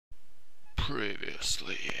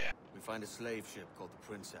Previously. We find a slave ship called the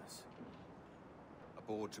Princess.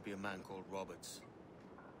 Aboard should be a man called Roberts.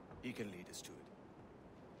 He can lead us to it.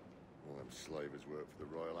 All them slavers work for the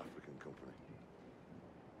Royal African Company.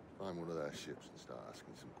 Find one of their ships and start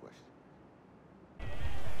asking some questions.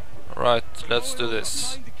 Right, let's do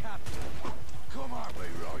this. Come on,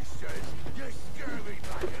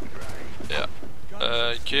 Yeah.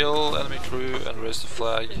 Kill enemy crew and raise the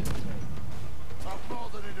flag.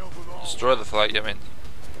 Destroy the flag, I mean.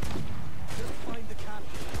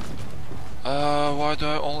 Why do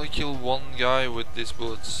I only kill one guy with these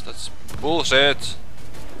bullets? That's bullshit!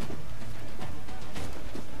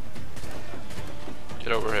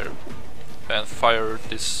 Get over here and fire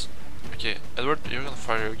this. Okay, Edward, you're gonna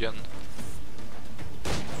fire again.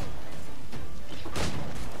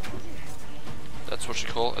 That's what you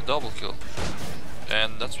call a double kill.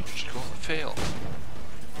 And that's what you call a fail.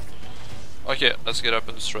 Okay, let's get up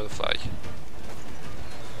and destroy the flag.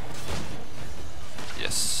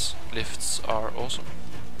 Yes, lifts are awesome.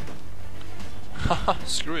 Haha,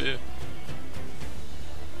 screw you.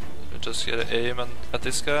 We just get an aim at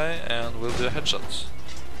this guy and we'll do a headshot.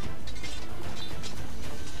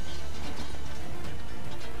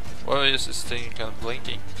 Why is this thing kind of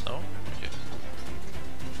blinking? No? Okay.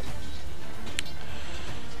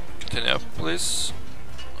 Continue up, please.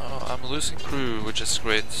 Oh, I'm losing crew, which is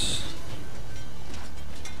great.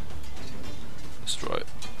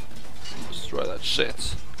 Destroy that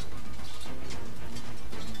shit.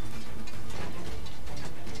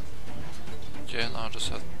 Okay, now I just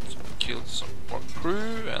have to kill some more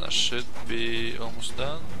crew and I should be almost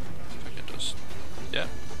done. If I can just... yeah.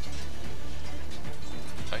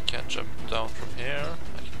 I can jump down from here.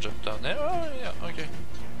 I can jump down there. Oh yeah, okay.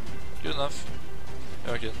 Good enough.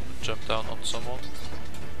 I can jump down on someone.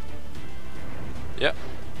 Yeah.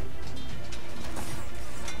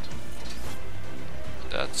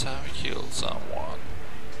 That's how you kill someone.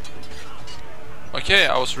 Okay,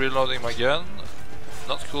 I was reloading my gun.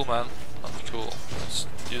 Not cool, man. Not cool. Let's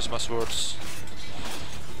use my swords.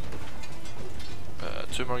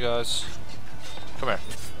 Two more guys. Come here.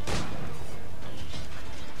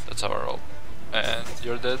 That's how I roll. And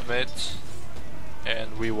you're dead, mate.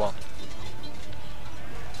 And we won.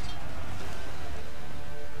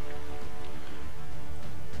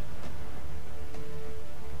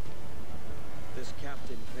 This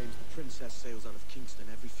captain claims the Princess sails out of Kingston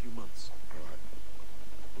every few months. Right.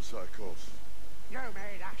 What's that course? You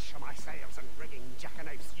made ash of my sails and rigging,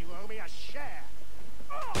 jackanapes. You owe me a share.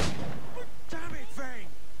 Oh, damn it, Vane!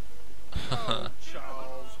 Oh,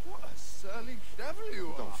 Charles, what a surly devil you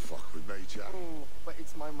are. Don't fuck with me, Jack. Oh, but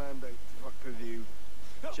it's my mandate to fuck with you,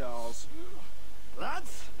 Charles.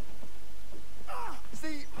 Lads!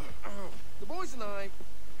 See, the boys and I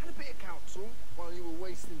had a bit of counsel while you were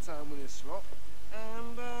wasting time with this lot.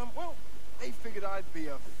 And, well, they figured I'd be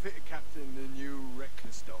a fitter captain than you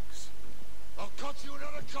reckless dogs. I'll cut you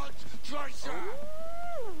another cunt, Tracer!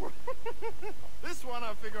 Oh. This one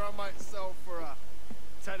I figure I might sell for a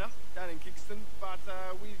tenner down in Kingston, but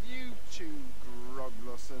with you two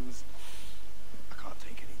groglossons, I can't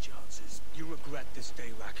take any chances. You regret this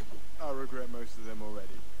day, Rackham. I regret most of them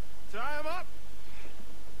already. Tie them up!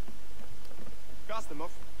 Cast them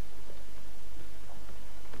off.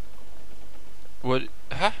 What?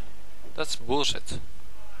 Huh? That's bullshit.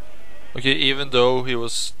 Okay, even though he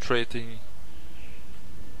was trading...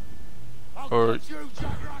 or...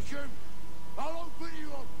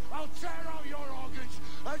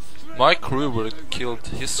 my crew would have killed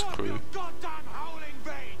his crew.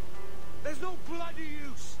 There's no bloody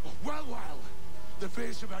use. Well, the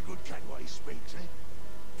fearsome and good Kenway speaks, eh?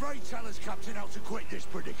 Pray tell us, Captain, how to quit this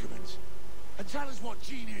predicament. And tell us what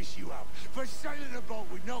genius you have for sailing a boat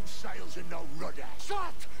with no sails and no rudder.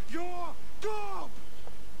 Shut your gob!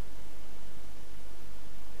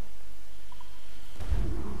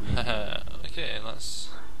 Okay, nice.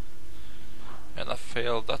 And I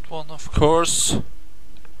failed that one, of course.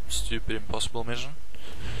 Stupid impossible mission.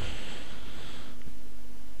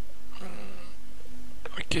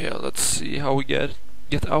 Okay, let's see how we get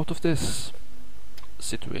out of this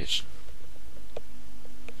situation.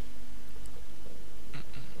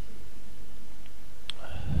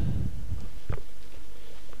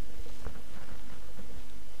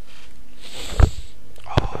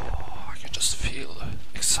 Oh, I can just feel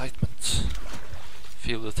excitement.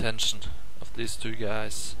 Feel the tension of these two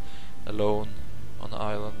guys alone on the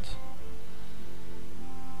island.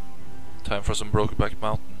 Time for some Brokeback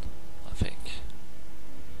Mountain, I think.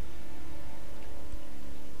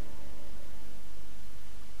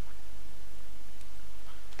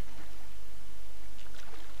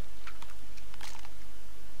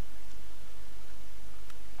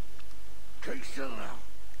 Keep still now.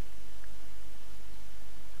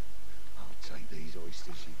 I'll take these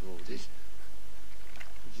oysters you've ordered.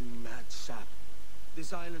 You mad sap.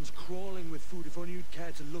 This island's crawling with food if only you'd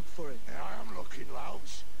care to look for it. Yeah, I am looking,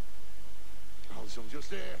 lads. Awesome,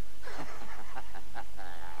 just here.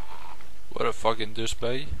 What a fucking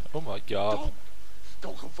douchebag. Oh my god.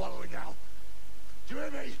 Don't come following now. Do you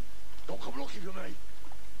hear me? Don't come looking for me.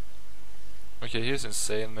 Okay, he's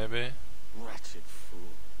insane maybe. Wretched fool.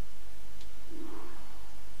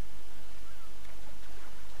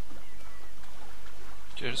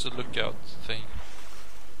 Okay, there's a lookout thing.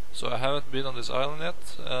 So I haven't been on this island yet.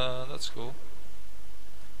 That's cool.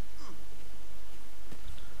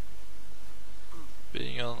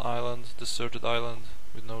 Being on an island, deserted island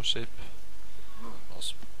with no ship.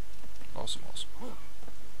 Awesome. Awesome, awesome.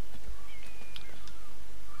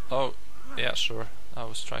 Oh, yeah, sure. I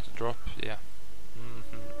was trying to drop, yeah.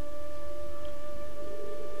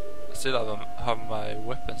 I still have my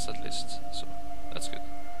weapons at least, so that's good.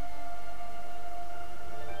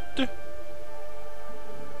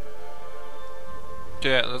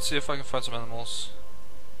 Okay, let's see if I can find some animals.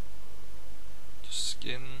 To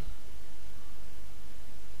skin.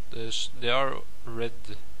 They are red,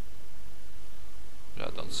 but I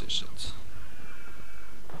don't see shit.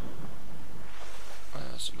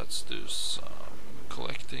 So let's do some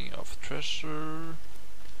collecting of treasure.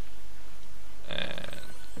 And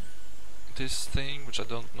this thing, which I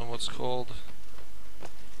don't know what's called.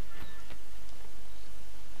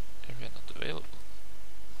 Area not available.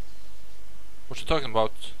 What you talking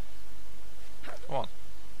about? Come on.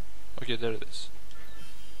 Okay, there it is.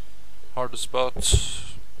 Hard to spot,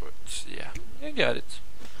 but yeah, I got it.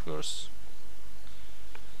 Of course.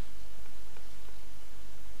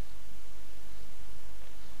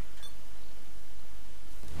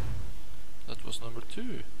 That was number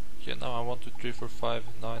 2. Okay, now I 1, 2, 3, 4, 5,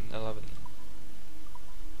 9, 11.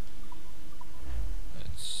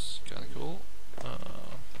 It's kinda cool.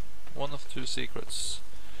 1 of 2 secrets.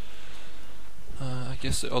 I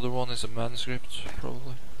guess the other one is a manuscript,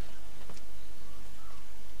 probably.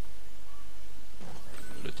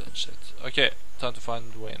 Loot that shit. Okay, time to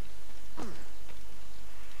find Wayne.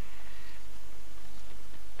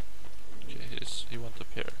 Okay, he went up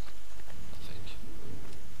here, I think.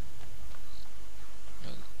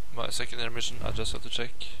 And my secondary mission, I just have to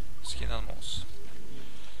check skin animals.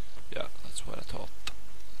 Yeah, that's what I thought.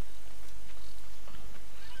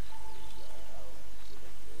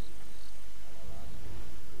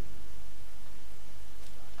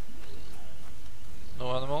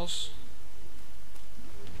 No animals?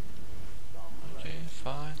 Okay,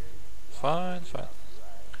 fine. Fine.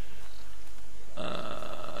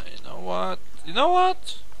 You know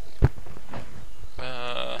what?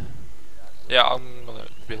 Yeah, I'm gonna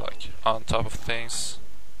be like on top of things.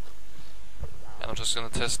 And I'm just gonna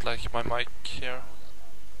test like my mic here.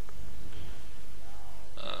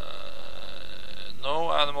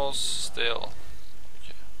 No animals still.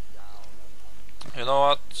 You know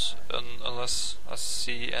what? Unless I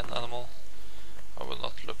see an animal, I will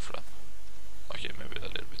not look for them. Okay, maybe a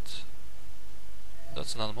little bit.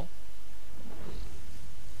 That's an animal.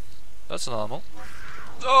 That's an animal.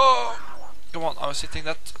 Oh! Come on, I was hitting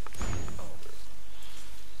that.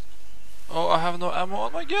 Oh, I have no ammo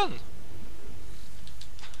on my gun.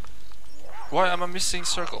 Why am I missing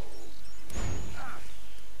circle?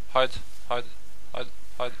 Hide.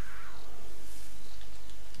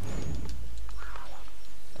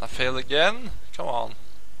 I failed again? Come on.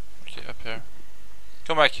 Okay, up here.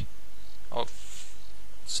 Come back. I'll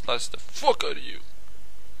slice the fuck out of you.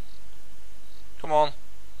 Come on.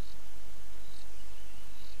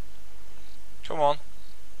 Come on.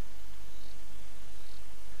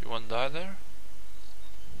 You wanna die there?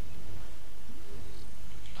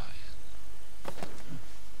 Lion.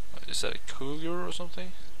 Is that a cougar or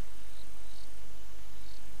something?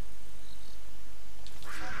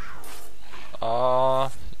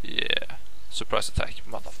 Yeah. Surprise attack,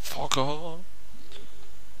 motherfucker.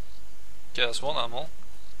 Okay, that's one animal.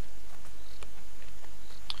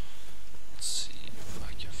 Let's see if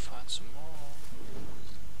I can find some more.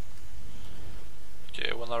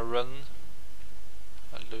 Okay, when I run,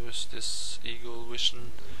 I lose this eagle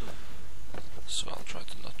vision. So I'll try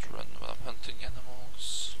to not run when I'm hunting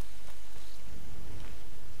animals.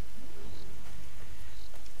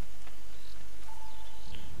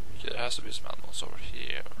 Okay, there has to be some animals over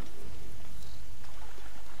here.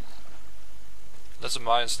 That's a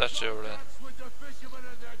Mayan statue over there.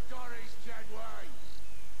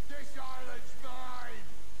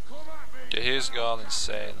 Okay, he's gone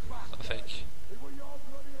insane, I think.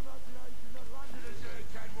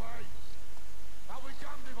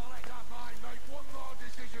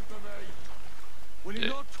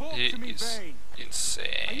 is Vane? Are you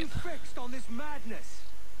insane. fixed on this madness?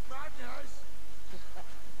 Madness?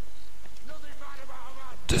 Nothing mad about a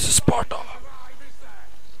man. This is Sparta. Alive, is there?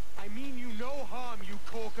 I mean you no harm, you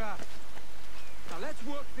corker. Now let's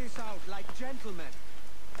work this out like gentlemen.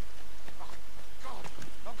 God,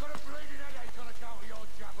 I've got a bleeding headache on account of your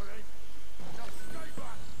jabbering. Now stay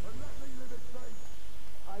back and let me live in peace.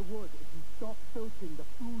 I would if you stopped filching the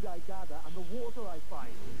food I gather and the water I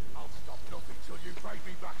find. I'll stop nothing till you pay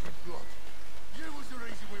me back in blood. You was the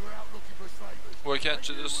reason we were out looking for slavers. Why can't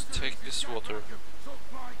you just take this water? Took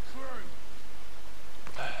my crew.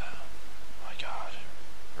 My god.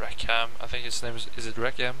 Rackham, I think his name is it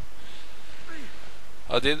Rackham?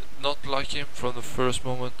 I did not like him from the first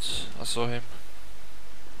moment I saw him.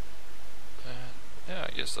 And yeah,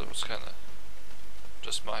 I guess that was kinda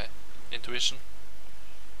just my intuition.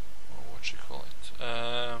 Or what you call it.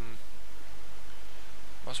 Am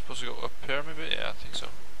I supposed to go up here maybe? Yeah, I think so.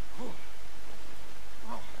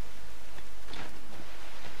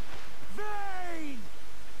 Vane!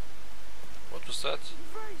 What was that?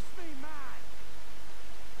 Face me, man!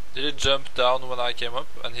 Did he jump down when I came up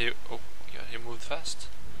and he... Oh my god, he moved fast.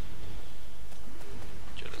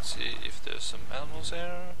 Okay, let's see if there's some animals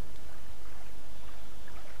here.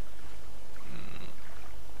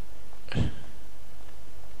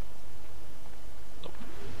 Nope.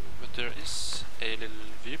 But there is a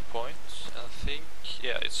little viewpoint, and I think...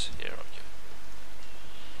 Yeah, it's here, okay.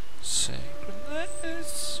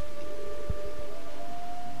 Synchronize.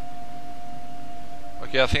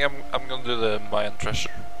 Okay, I think I'm gonna do the Mayan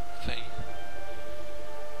treasure thing.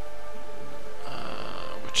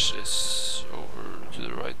 Which is over to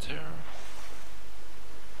the right here.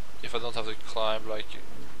 If I don't have to climb like...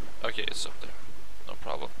 Okay, it's up there. No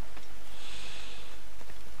problem.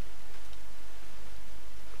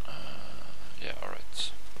 Yeah,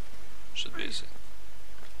 alright. Should be easy.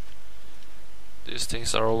 These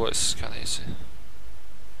things are always kinda easy.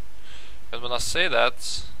 And when I say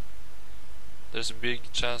that, there's a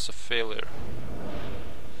big chance of failure.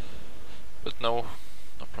 But no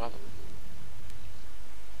problem.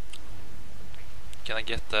 Can I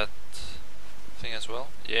get that thing as well?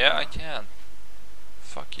 Yeah, I can.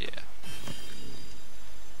 Fuck yeah.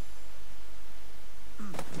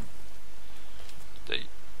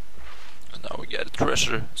 And now we get a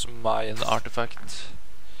treasure, some Mayan artifact,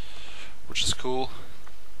 which is cool.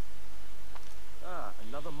 Ah,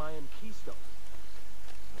 another Mayan keystone.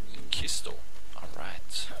 Keystone,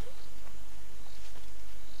 alright.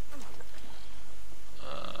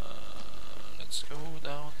 Let's go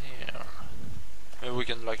down here. Maybe we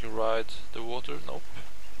can like ride the water. Nope.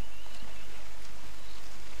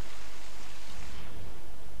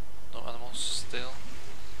 No animals still.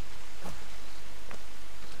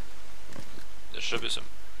 There should be some.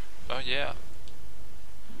 Oh yeah.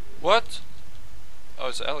 What? Oh,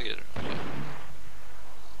 it's an alligator. Okay.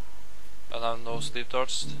 And I have no sleep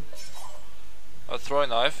darts. I'll throw a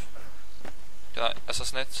knife. Can I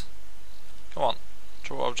assassinate? Come on,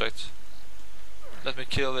 throw object. Let me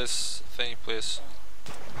kill this thing, please.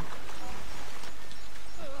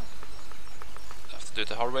 I have to do it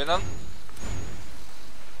the hard way then.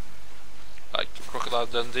 Like Crocodile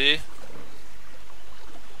Dundee.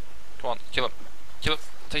 Come on, kill him. Kill him.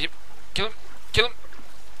 Take him. Kill him. Kill him.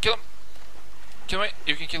 Kill him. Kill me.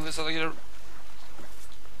 You can kill this alligator.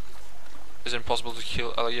 Is it impossible to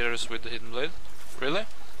kill alligators with the hidden blade? Really?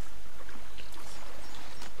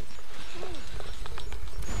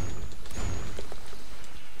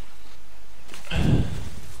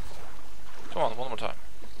 Come on, one more time.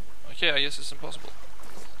 Okay, I guess it's impossible.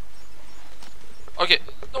 Okay,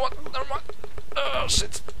 no one, never mind. Oh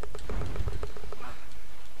shit.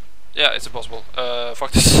 Yeah, it's impossible.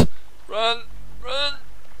 Fuck this. Run, run,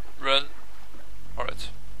 run. Alright.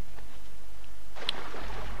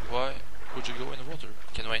 Why would you go in the water?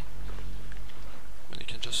 Can we? When you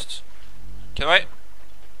can just... Can I?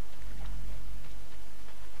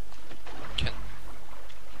 Can...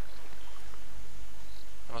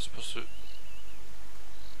 Am I supposed to...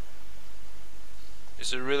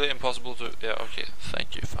 Is it really impossible to... Yeah, okay,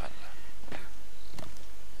 thank you, fine.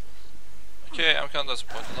 Okay, I'm kinda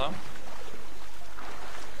disappointed now.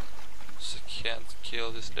 So I can't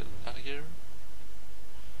kill this little alligator.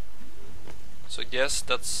 So I guess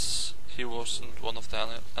that's... He wasn't one of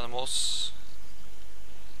the animals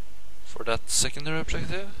for that secondary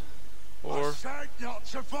objective? Or... I said not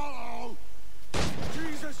to follow!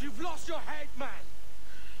 Jesus, you've lost your head, man!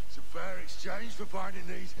 It's a fair exchange for finding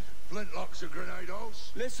these flintlocks and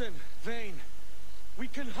grenados. Listen, Vane, we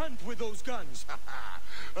can hunt with those guns.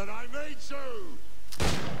 And I mean to!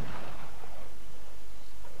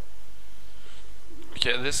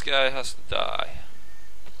 Okay, this guy has to die.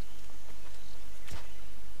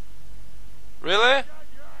 Really?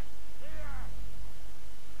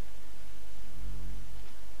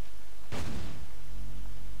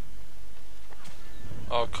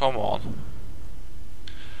 Oh, come on.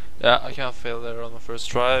 Yeah, I can't fail there on the first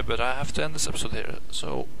try, but I have to end this episode here.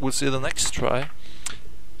 So, we'll see the next try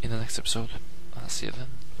in the next episode. I'll see you then.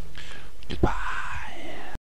 Goodbye.